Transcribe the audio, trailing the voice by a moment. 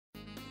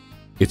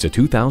It's a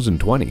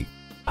 2020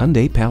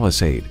 Hyundai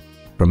Palisade.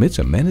 From its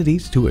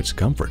amenities to its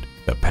comfort,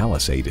 the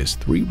Palisade is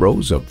 3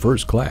 rows of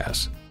first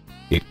class.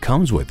 It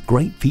comes with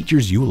great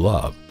features you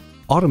love: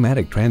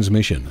 automatic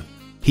transmission,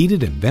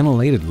 heated and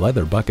ventilated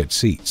leather bucket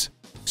seats,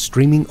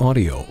 streaming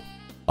audio,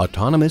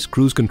 autonomous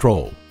cruise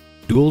control,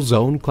 dual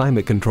zone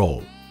climate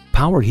control,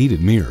 power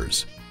heated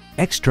mirrors,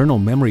 external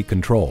memory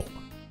control,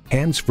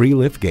 hands-free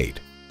liftgate,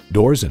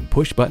 doors and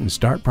push-button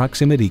start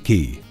proximity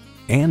key,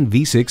 and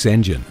V6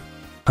 engine.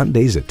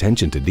 Hyundai's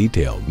attention to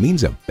detail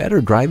means a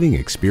better driving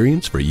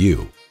experience for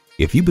you.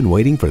 If you've been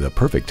waiting for the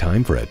perfect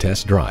time for a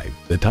test drive,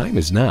 the time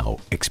is now.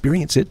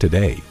 Experience it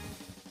today.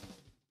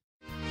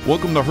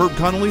 Welcome to Herb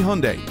Connolly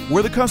Hyundai,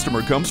 where the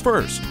customer comes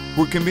first.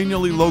 We're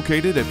conveniently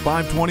located at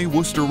 520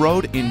 Worcester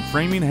Road in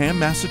Framingham,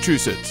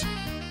 Massachusetts.